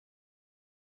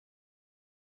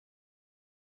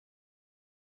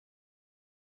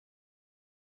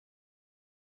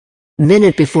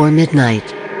Minute before midnight.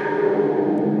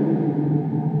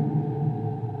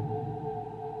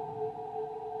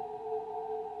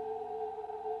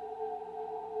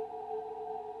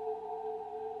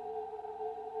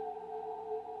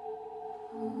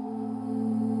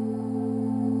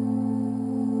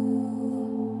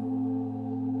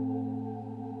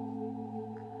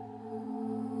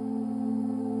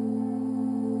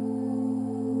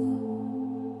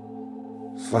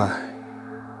 Fine.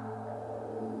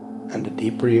 And the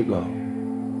deeper you go,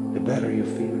 the better you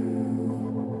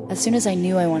feel. As soon as I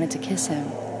knew I wanted to kiss him,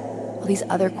 all these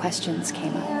other questions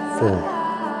came up. 4.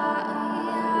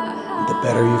 And the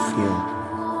better you feel,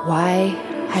 Why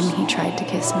hadn't he tried to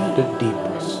kiss me? the deeper.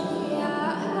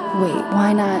 Wait,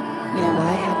 why not?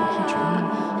 Why hadn't he tried?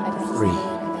 3,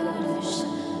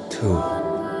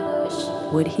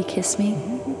 2, Would he kiss me?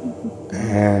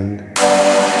 and...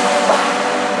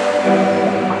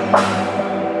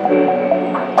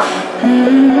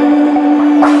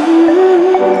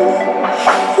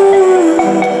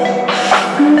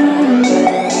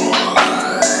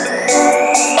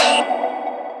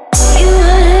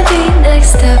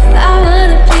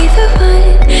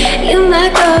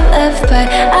 But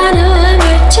I know I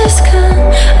might just come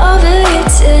over you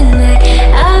tonight.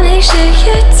 I'll make sure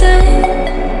you're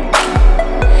done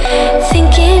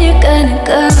thinking you're gonna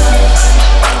go,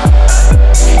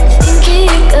 thinking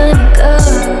you're gonna go.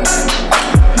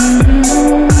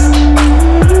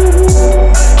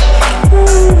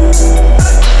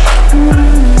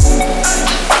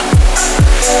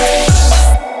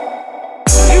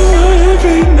 You wanna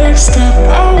be next up,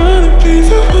 I wanna be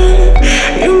the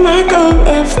one. You might go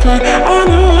left, but I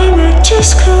know I might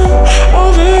just come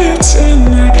over you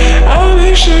tonight. I'll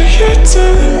make sure you're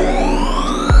done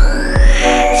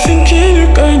thinking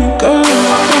you're gonna go,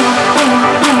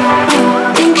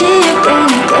 thinking you're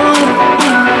gonna go,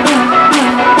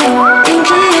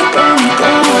 thinking you're gonna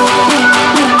go,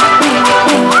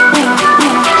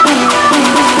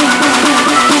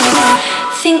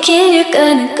 thinking you're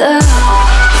gonna go.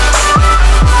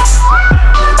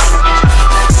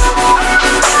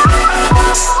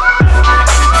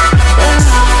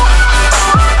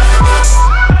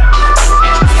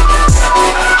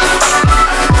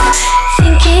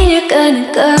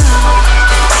 Gonna go.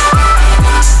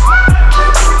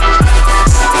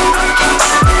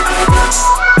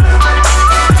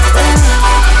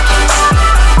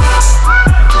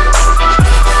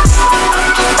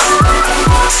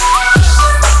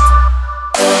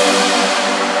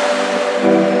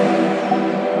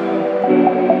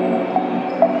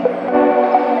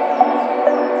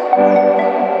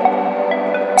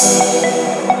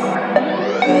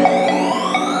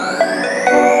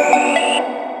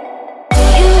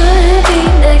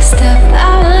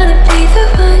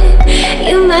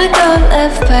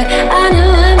 But I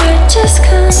know I might just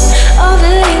come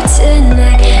over you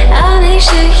tonight. I'll make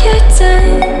sure you're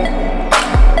done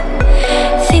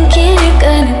thinking you're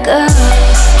gonna go,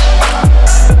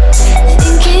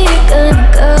 thinking you're gonna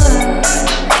go.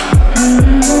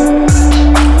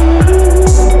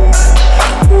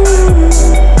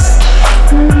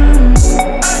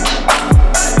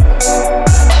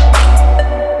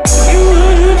 You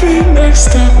wanna be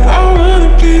next up, I wanna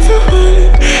be the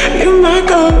one. You might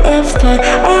go left, but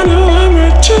I know I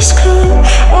might just come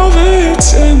over you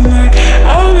tonight.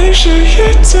 I'll make sure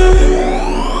you're done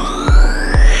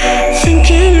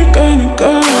thinking you're gonna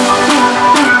go,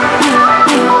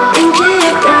 thinking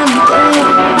you're gonna go,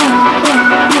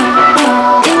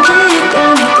 thinking you're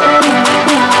gonna go,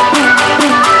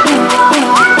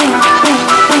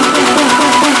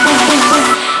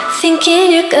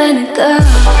 thinking you're gonna go.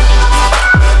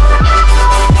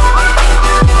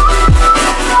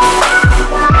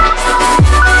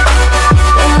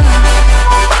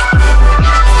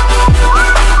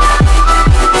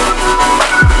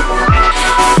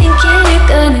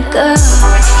 Go.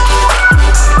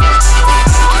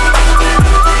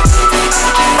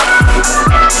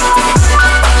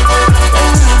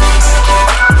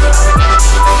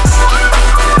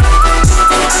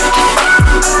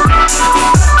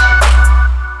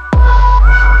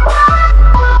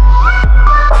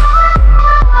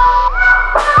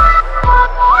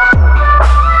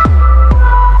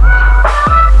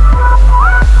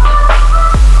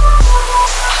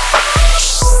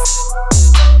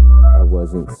 I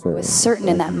was certain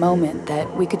in that moment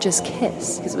that we could just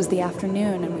kiss because it was the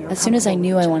afternoon and we were. As soon as I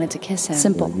knew I wanted to kiss him,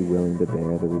 simple. Are you willing to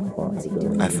bear the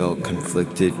responsibility? I felt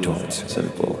conflicted towards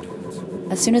simple.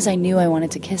 As soon as I knew I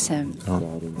wanted to kiss him,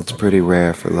 It's pretty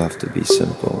rare for love to be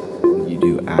simple. You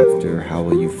do after, how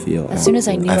will you feel? As soon as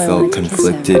I knew I I felt wanted to kiss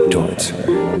him. conflicted towards her.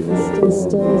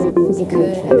 He could,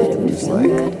 I bet it would feel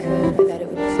good. I bet it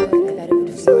would feel good. I bet it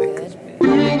would feel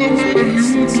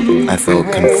good. I felt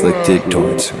conflicted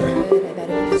towards her.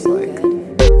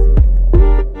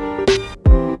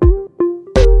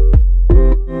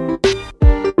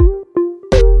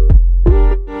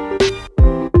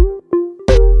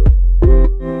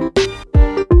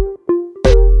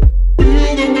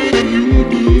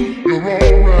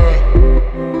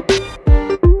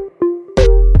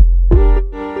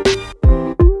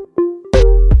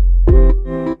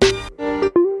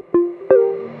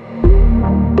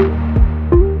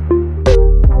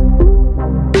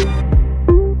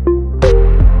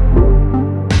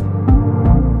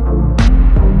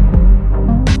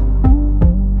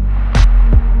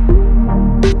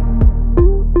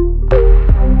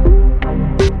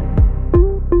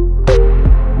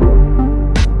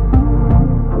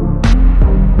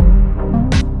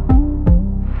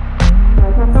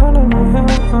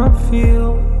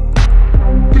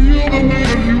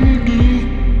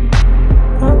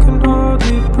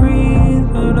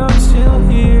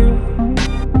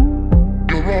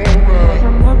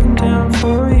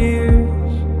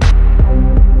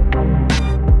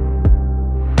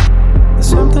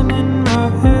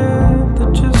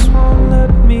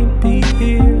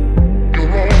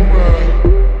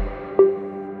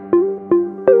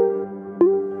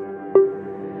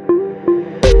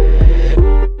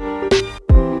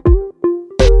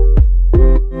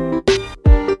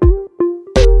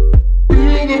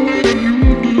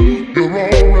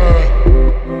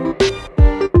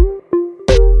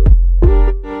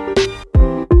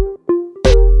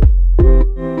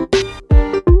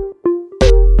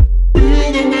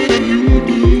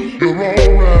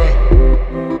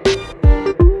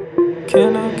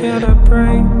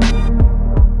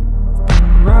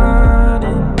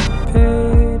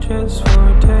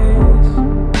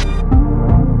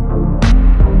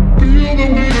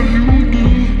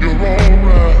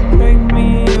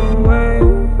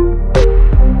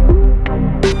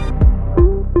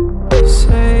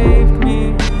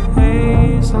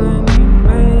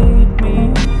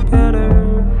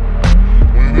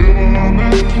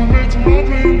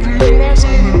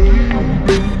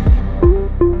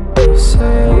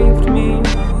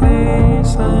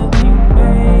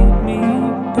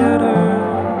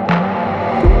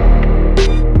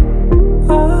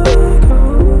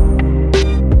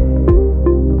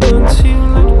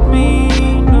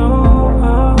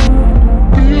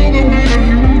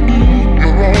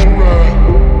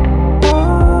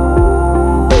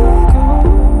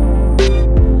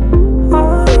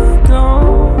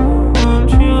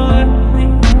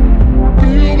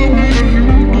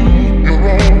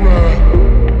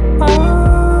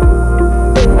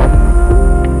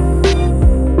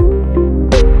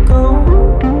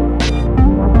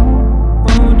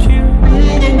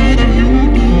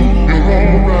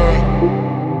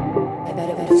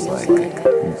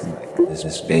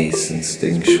 This base,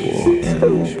 instinctual,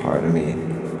 animal part of me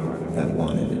that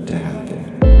wanted it to happen.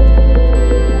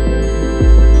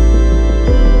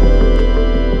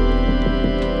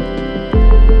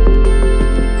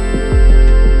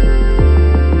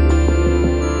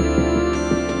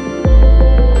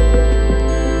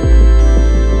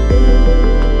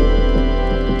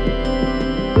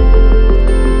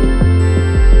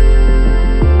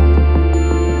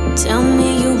 Tell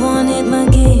me you wanted my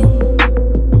game.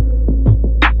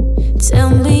 Tell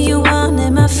me you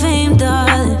wanted my fame,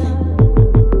 darling.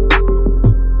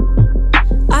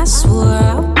 I swore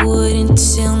I wouldn't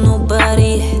tell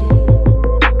nobody.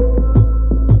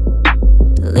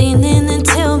 Lean in and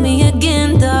tell me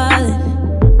again, darling.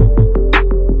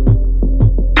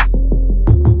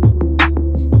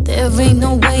 There ain't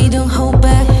no way to hold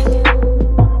back.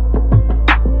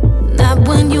 Not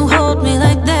when you hold me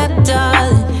like that,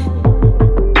 darling.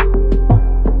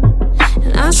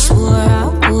 I swore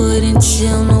I wouldn't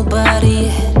tell nobody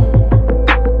yet.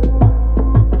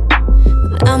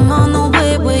 But I'm on the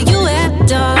way where you at,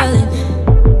 darling.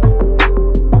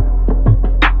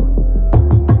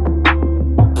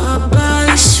 My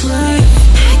body sway.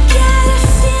 I got a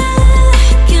feeling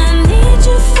like I need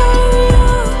you for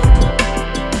real.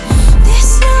 This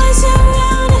noise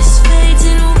around us fades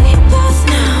and we both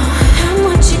know how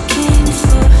much you came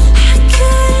for. I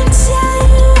couldn't tell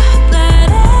you about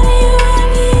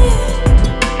anyone here.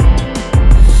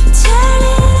 Turn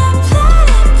it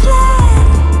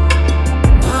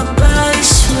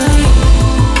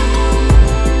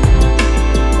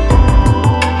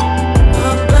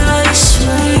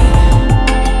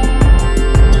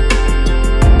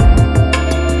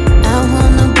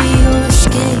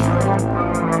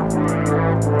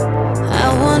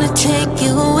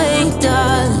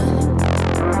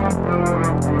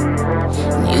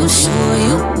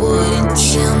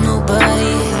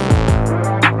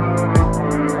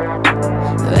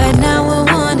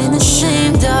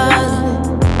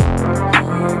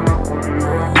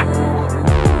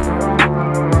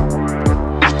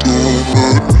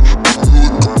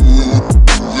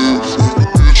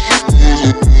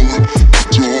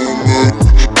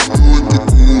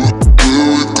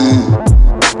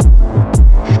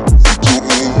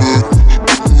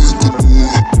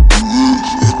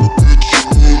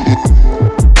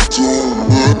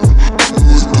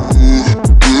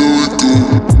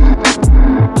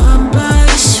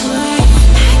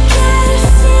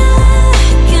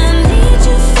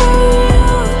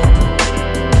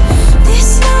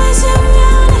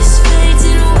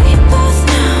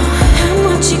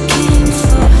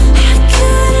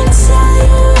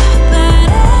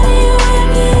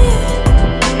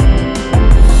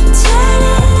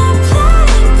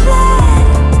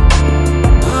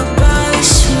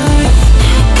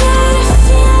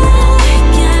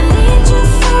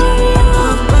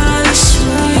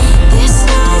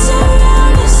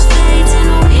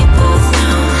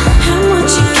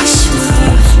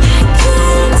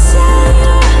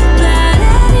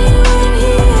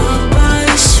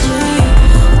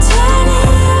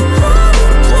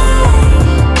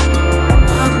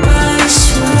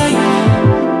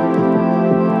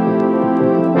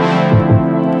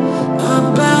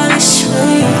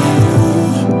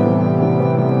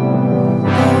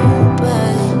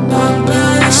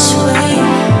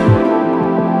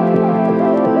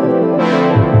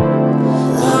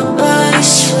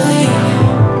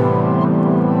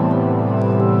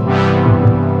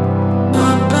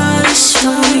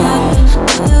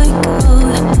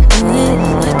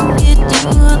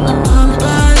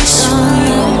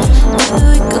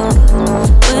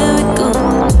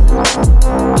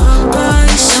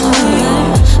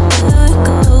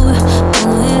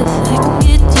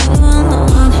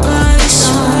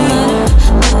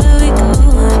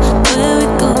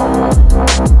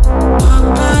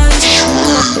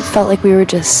felt like we were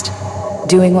just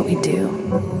doing what we do.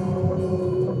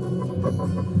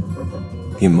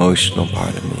 The emotional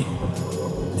part of me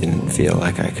didn't feel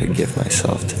like I could give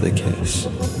myself to the kiss.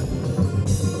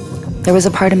 There was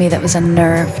a part of me that was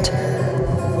unnerved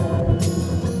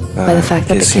by the fact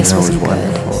that the kiss wasn't good.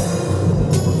 Wonderful.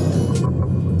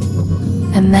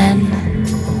 And then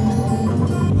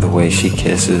The way she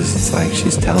kisses, it's like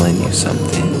she's telling you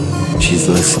something. She's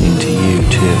listening to you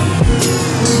too.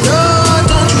 No,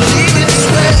 don't you leave it this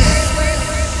way.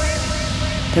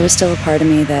 there was still a part of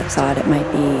me that thought it might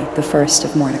be the first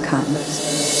of more to come.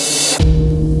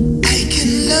 I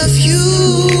can love you.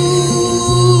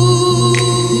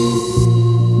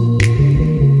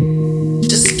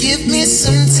 Just give me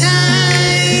some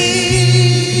time,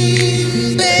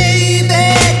 baby.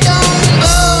 Don't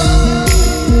go.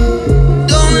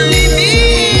 Don't leave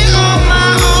me on my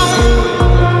own.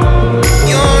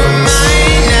 You're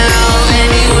mine now,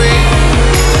 anyway.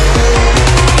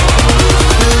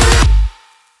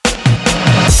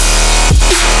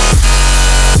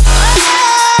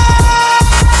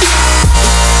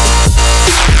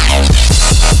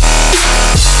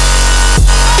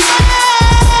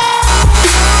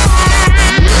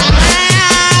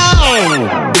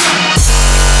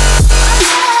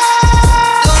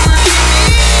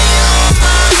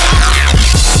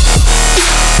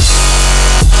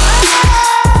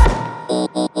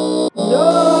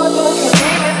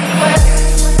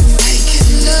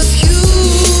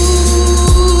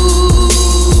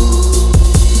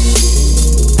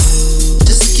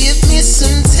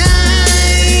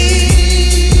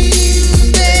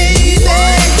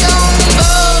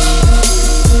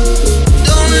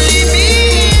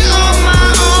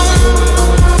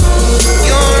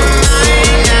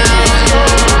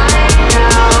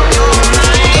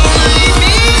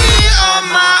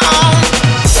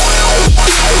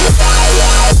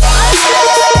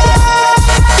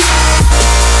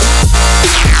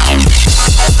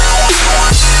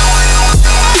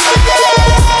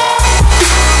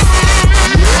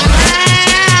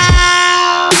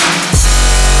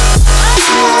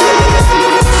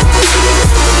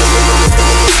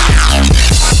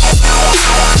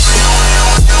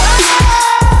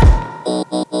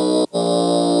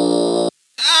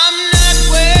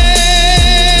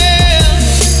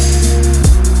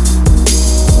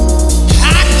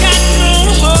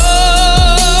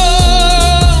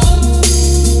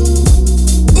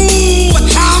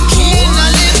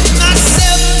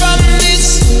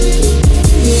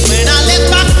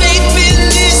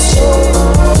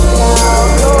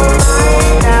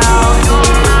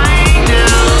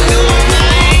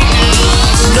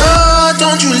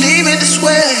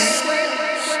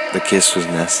 The kiss was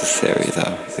necessary,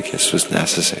 though. The kiss was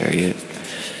necessary. It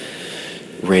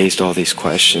raised all these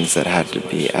questions that had to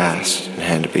be asked and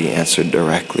had to be answered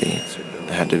directly. It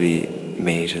had to be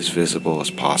made as visible as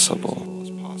possible.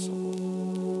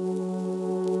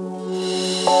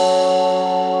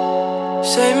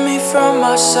 Save me from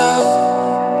myself,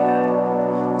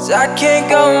 'cause I can't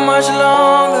go much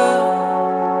longer.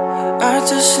 I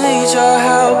just need your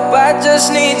help, I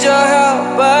just need your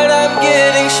help, but I'm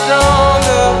getting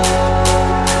stronger.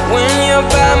 When you're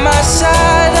by my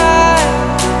side, I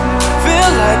feel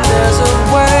like there's a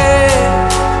way.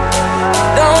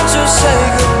 Don't you say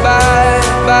goodbye,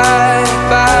 bye,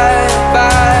 bye,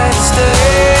 bye, stay.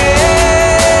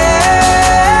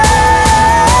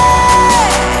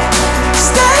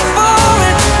 Stay for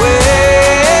it,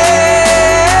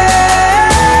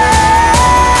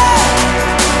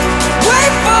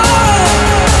 wait for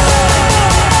it.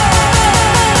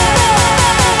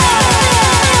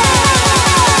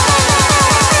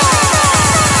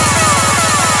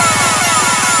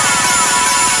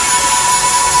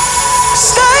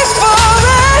 Stay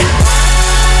for it.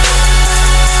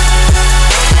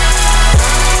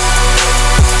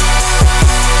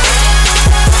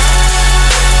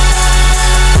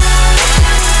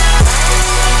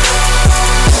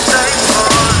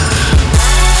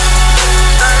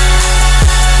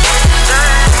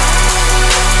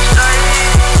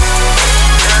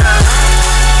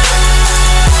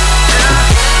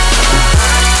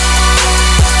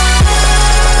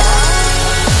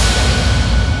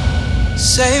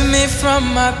 Save me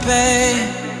from my pain,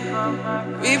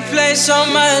 replace all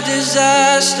my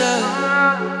disaster.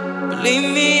 Believe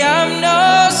me, I'm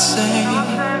no saint,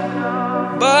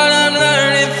 but I'm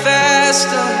learning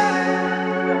faster.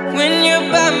 When you're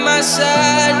by my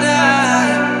side,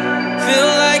 I feel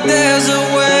like there's a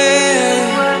way.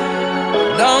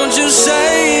 Don't you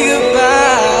say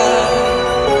goodbye,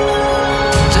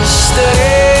 just stay.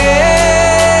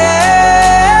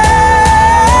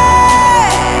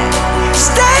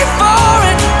 Stay for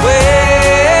it,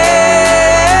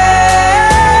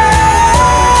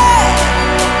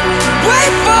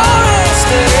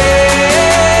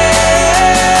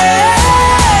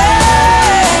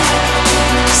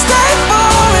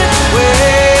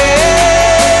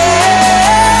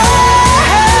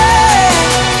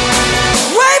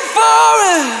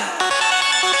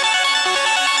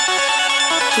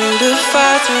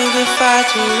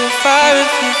 to the fire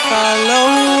if you follow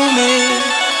me.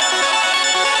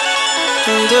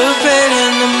 Through the pain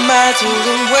and the mind, to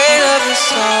the weight of the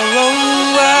sorrow.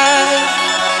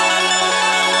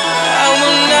 I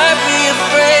will not be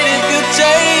afraid if you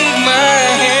take my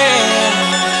hand.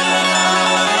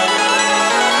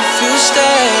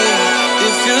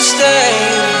 If you stay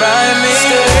by me.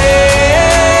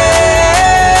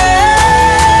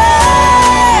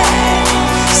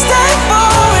 Stay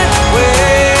for it.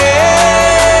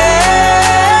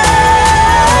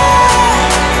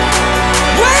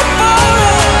 Wait for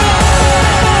it.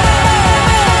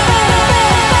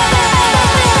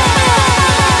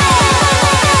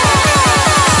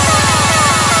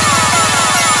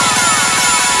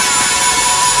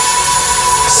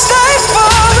 Stay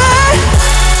for it.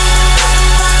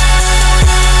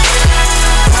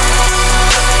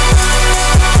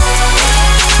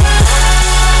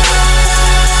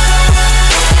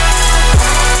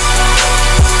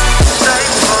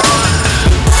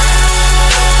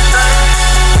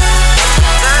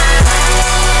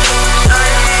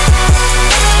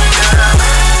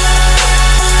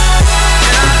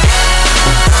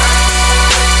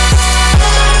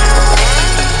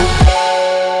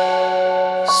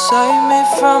 Save me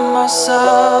from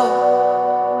myself,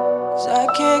 'cause I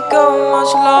can't go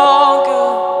much longer.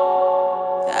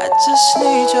 I just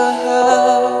need your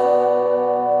help.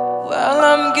 Well,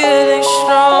 I'm getting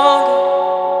stronger,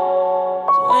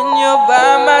 'cause when you're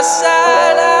by my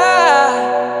side, I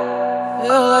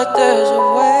feel like there's a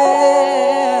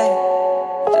way.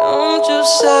 Don't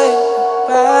just say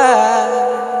goodbye.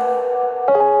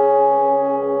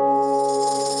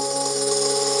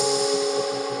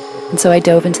 And so I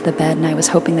dove into the bed and I was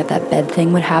hoping that that bed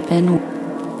thing would happen.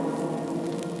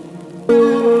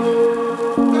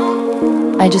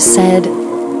 I just said,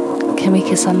 "Can we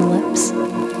kiss on the lips?"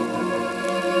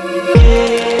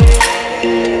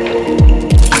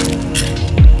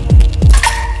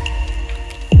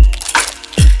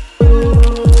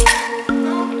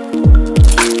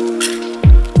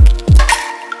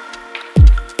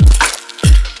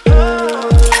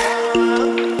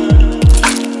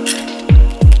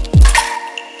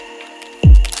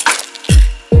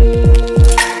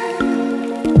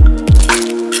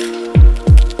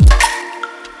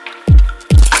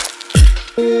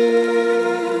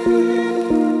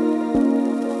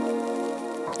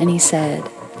 And he said,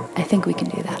 "I think we can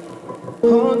do that."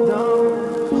 Hold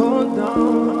on, hold on.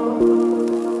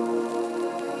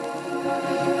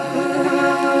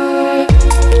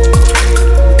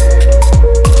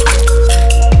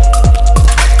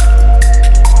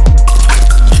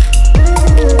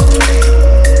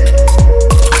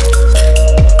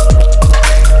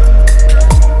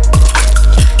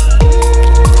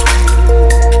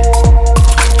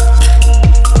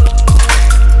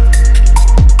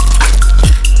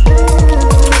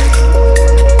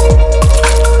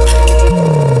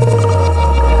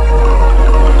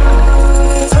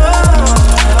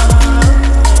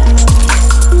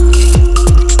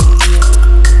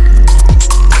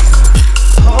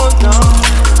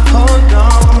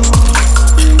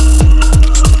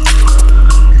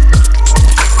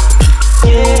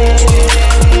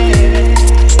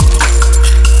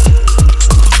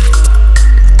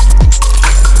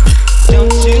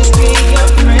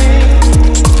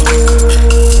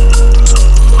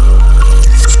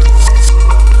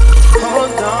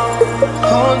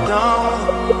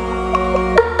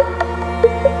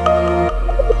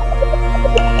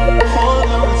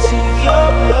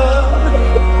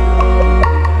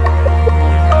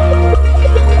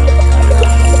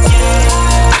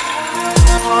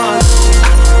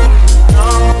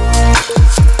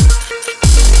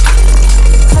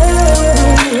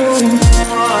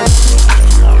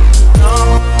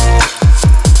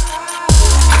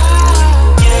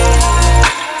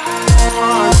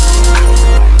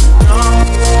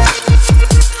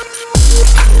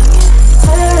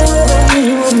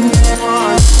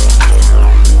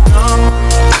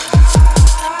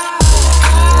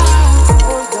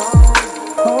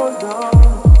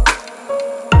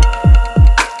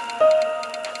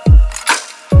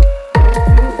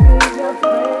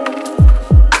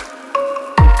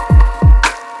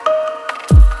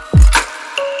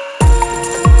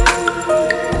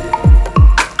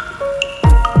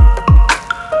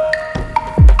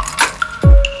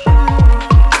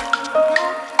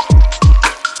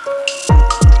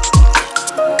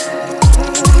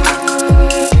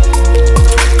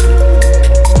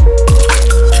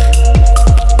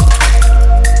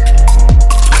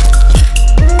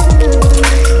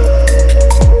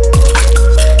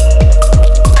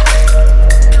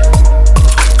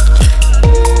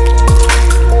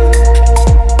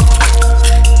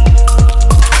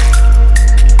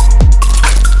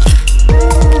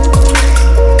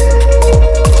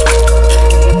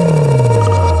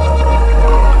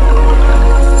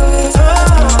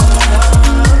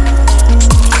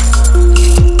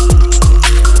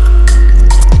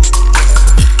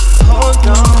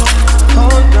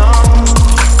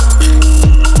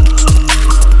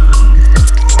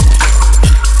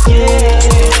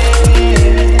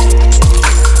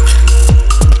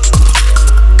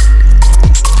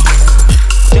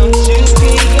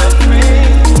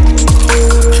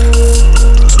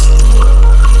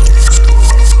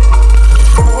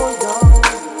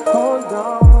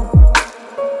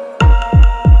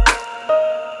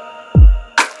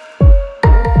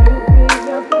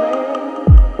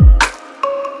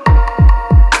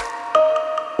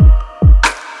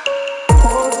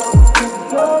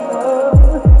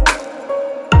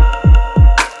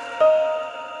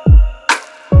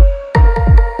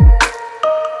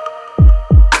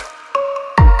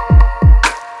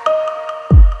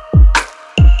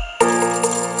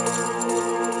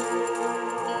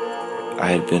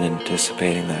 I had been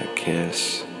anticipating that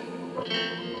kiss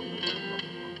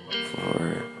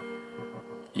for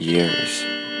years.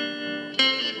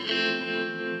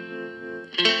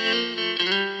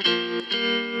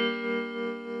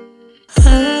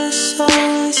 I was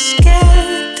always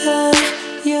scared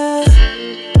of you.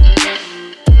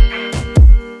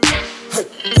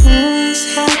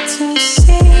 Always had to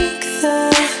seek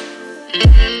the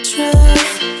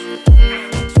truth.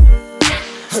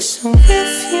 So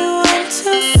if you want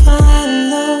to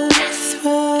follow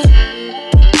through,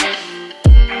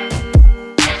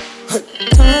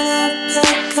 don't look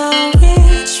back, I'll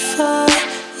reach for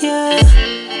you.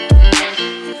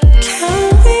 Can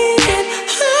we get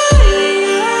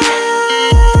higher?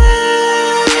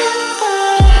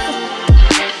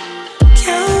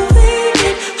 Can we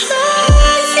get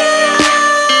higher?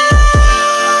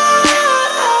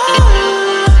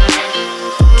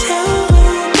 Can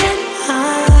we get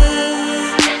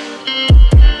high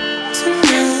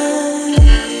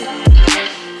tonight?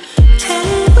 Can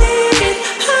we get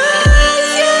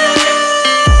higher?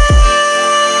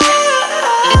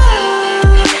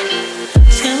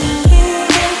 Can we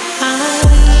get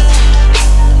high?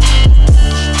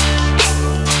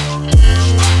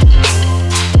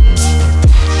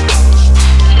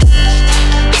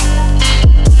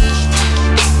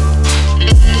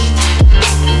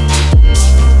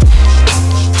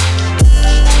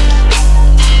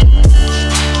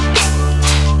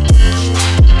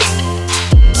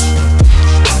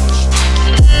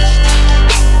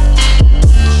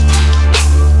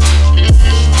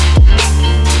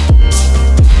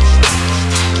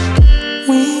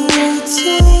 We were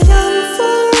too young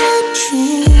for our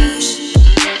dreams.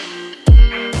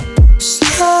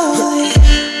 Slowly,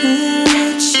 we're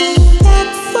reaching back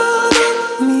for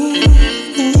the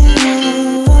meaning.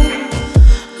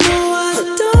 No, I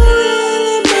don't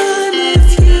really mind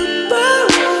if you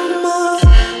borrow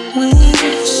my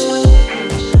wings.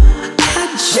 I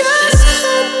just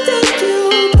hope that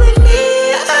you bring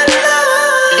me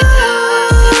along.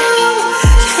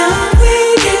 Can we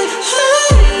get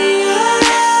higher?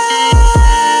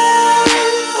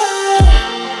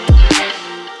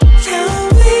 Can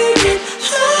we get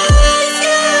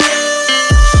higher?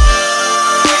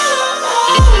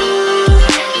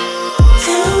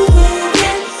 Can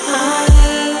we get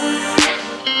high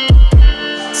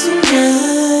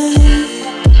tonight?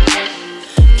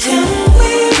 Can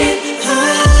we get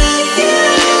higher?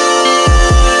 Can we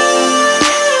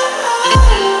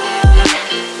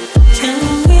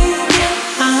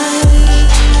get high?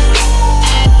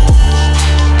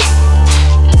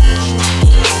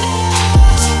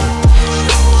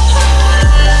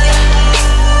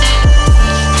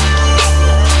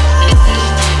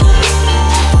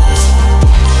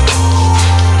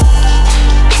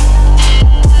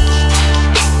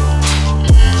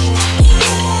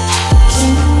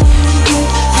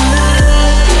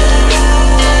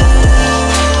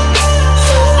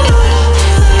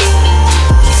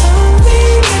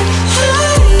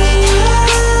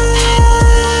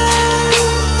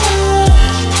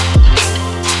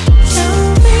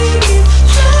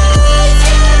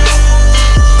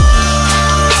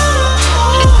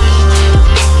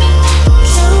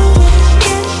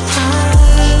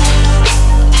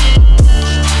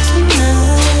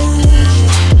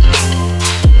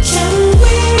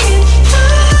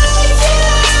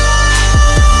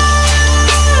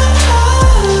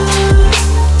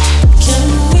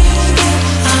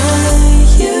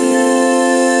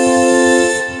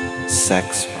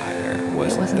 Sex fire It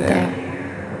wasn't wasn't there. there.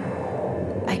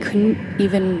 I couldn't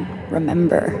even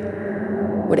remember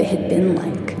what it had been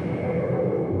like.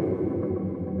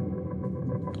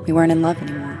 We weren't in love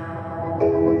anymore.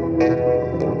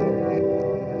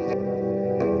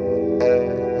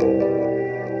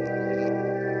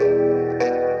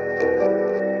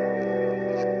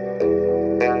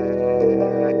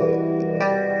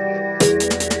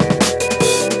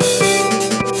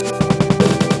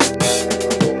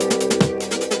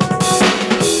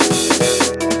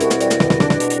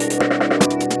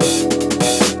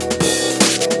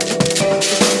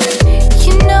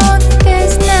 You know that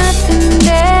there's nothing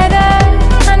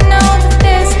better. I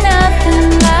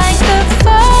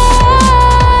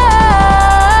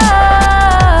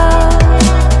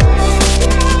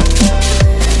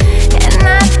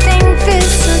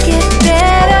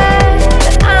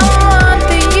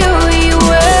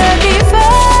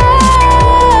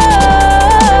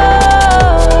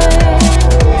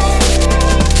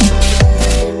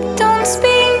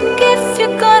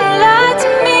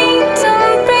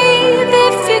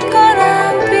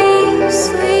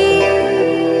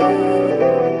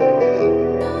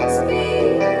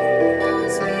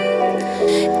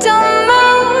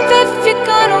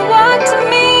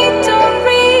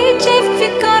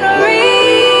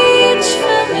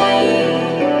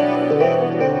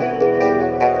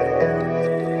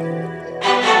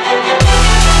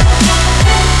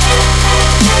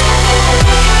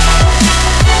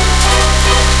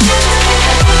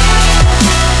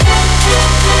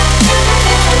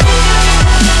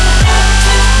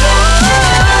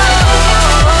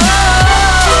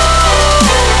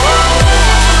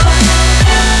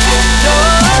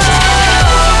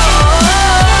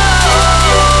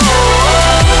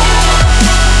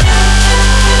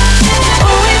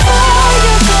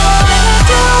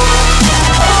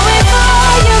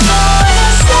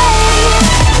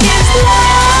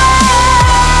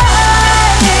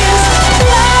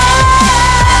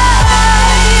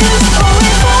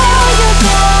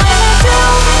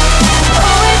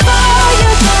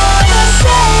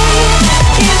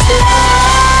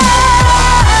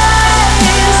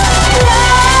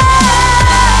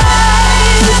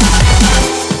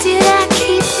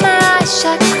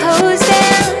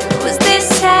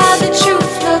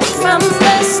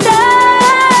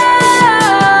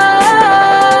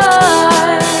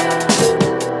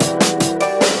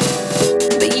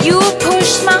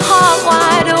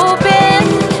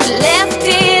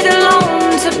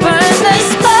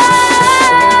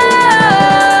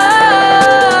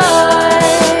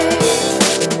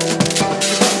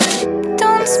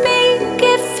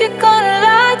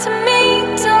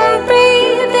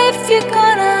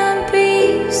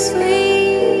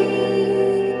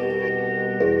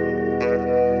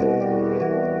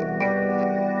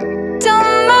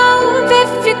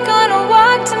if you're gonna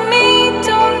walk to me.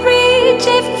 Don't reach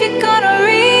if you're gonna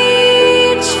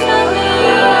reach for me.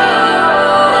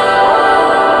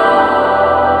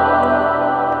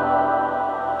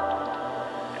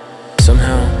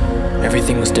 Somehow,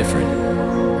 everything was different.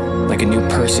 Like a new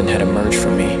person had emerged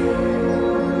from me.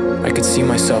 I could see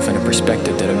myself in a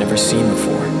perspective that I've never seen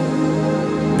before.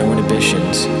 No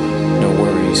inhibitions, no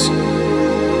worries.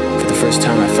 For the first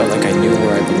time I felt like I knew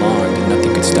where I belonged and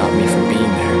nothing could stop me from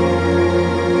being there.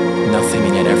 Nothing,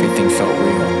 and yet everything felt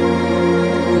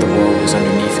real. The world was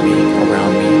underneath me,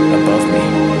 around me, above me.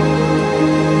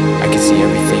 I could see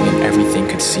everything and everything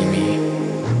could see me.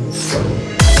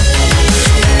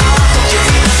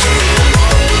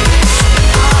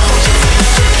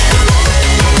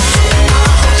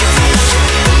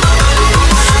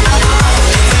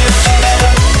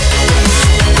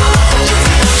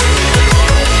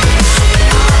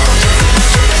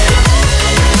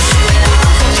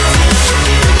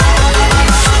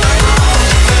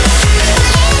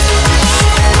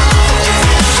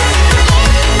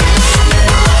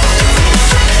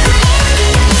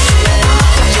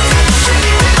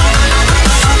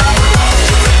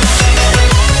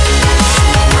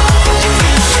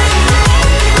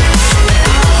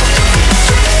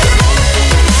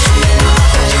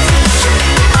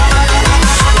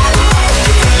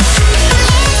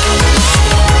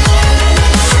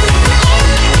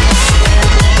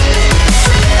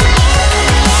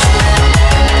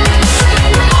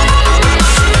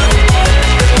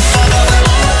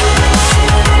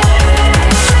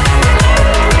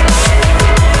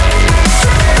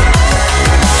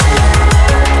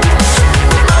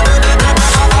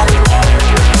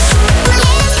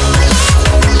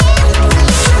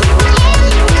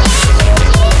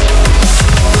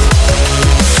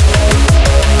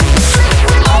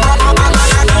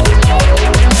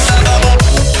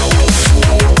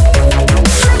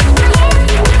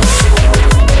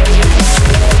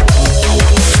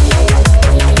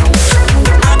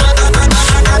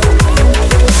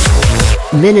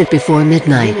 Minute before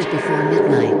midnight.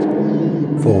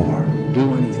 4.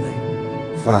 Do anything.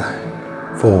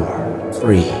 5, 4,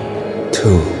 3,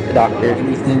 2. Doctor,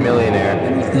 millionaire,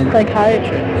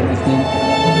 psychiatrist,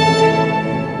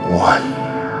 1.